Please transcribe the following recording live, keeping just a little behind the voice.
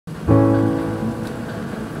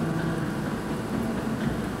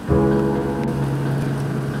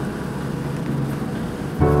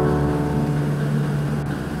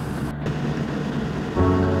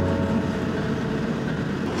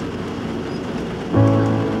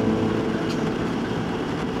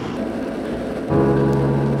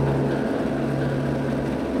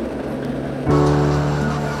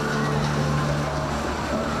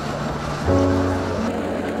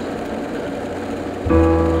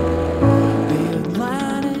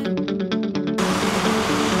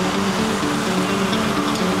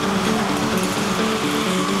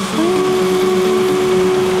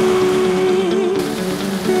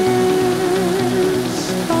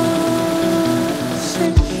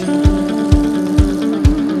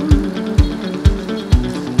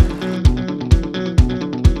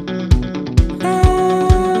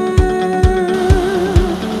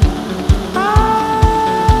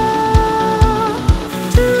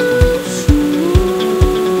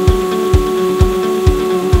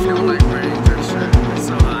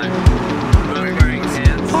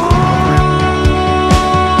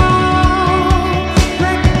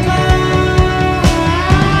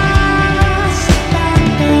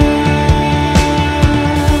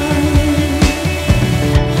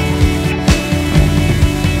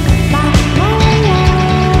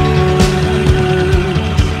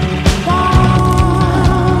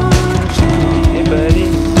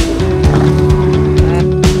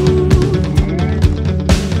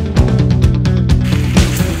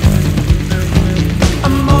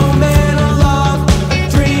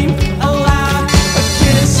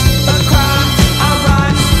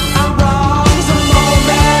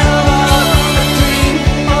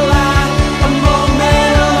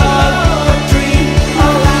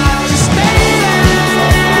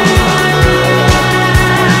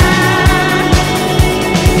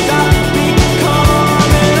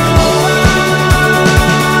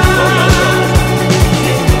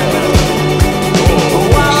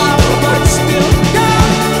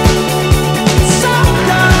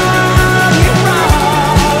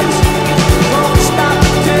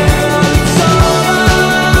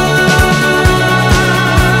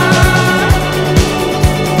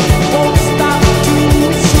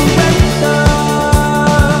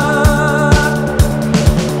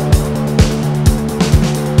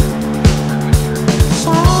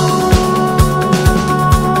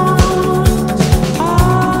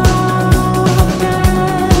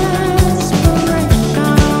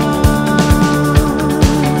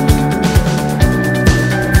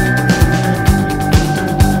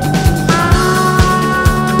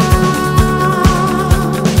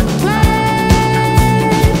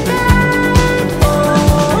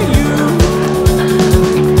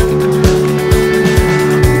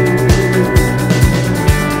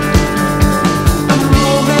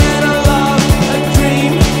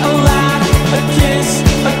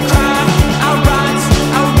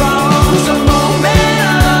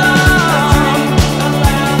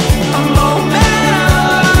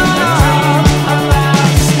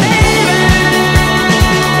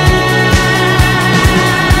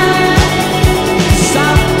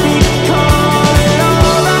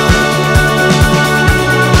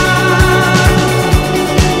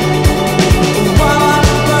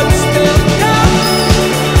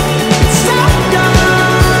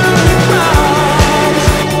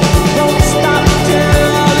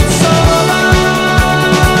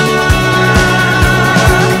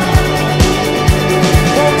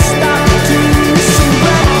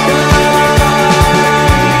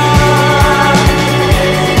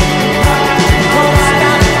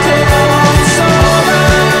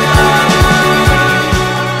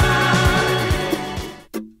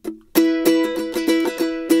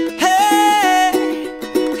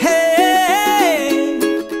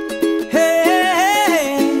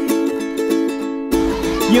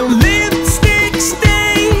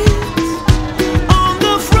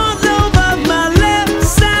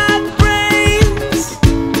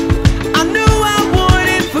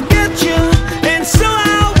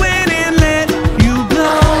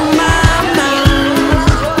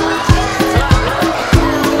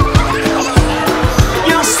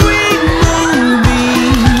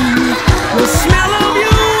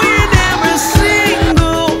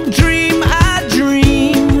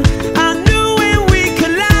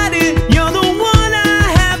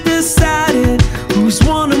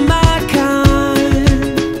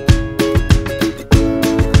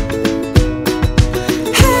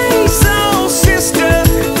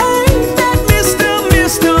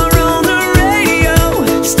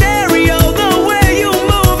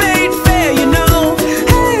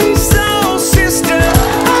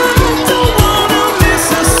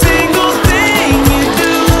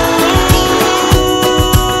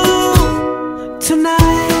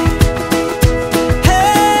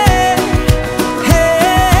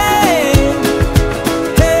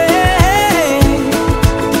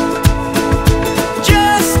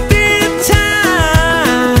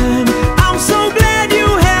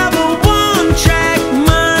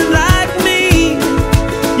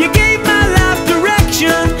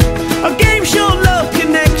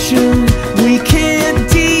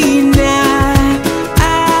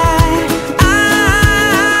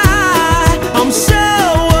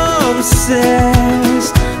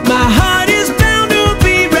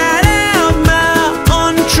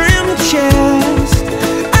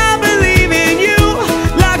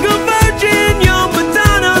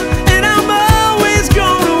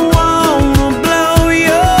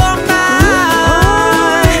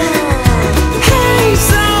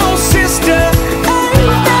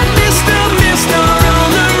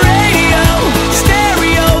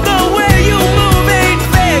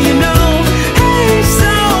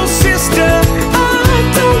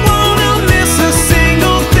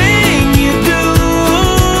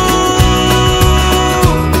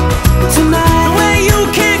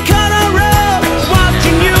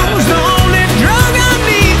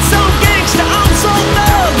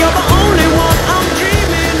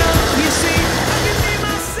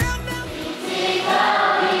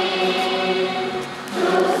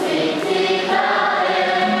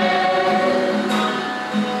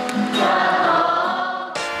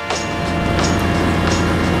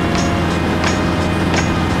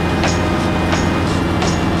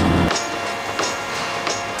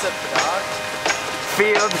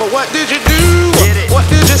field. But what did you do? Get it. What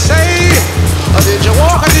did you say? Or did you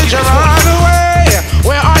walk or did you run away?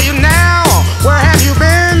 Where are you now? Where have you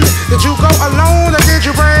been? Did you go alone or did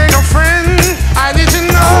you bring a friend? I need to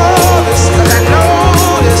know this, cause I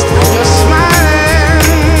noticed you're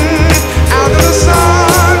smiling out in the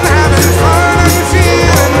sun, having fun and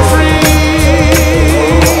feeling free.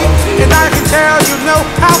 And I can tell you know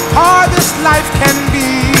how hard this life can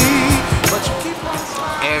be, but you keep on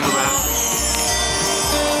smiling.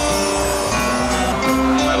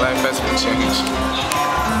 My life has been changed.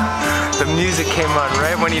 The music came on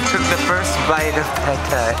right when you took the first bite of pad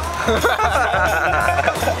thai.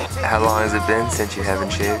 How long has it been since you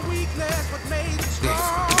haven't shaved?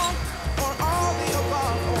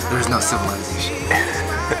 There's no civilization.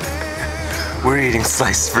 We're eating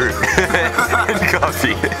sliced fruit and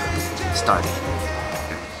coffee. Starting.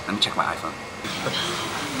 Here, let me check my iPhone.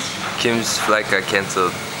 Kim's flight got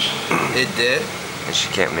canceled It did? and she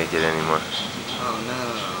can't make it anymore. Oh no,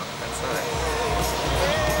 that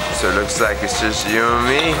sucks. So it looks like it's just you and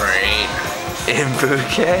me. Great. In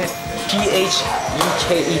Phuket.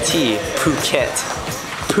 P-H-U-K-E-T. Phuket.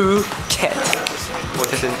 Phuket.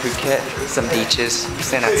 What's in Phuket? Some beaches,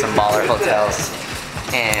 staying at some baller hotels,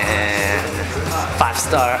 and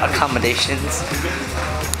 5-star accommodations.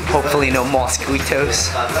 Hopefully no mosquitoes.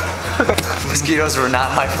 Mosquitoes were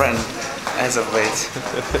not my friend as of late.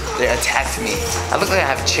 They attacked me. I look like I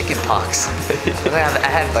have chicken pox. I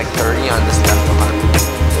had like 30 on this left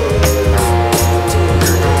arm.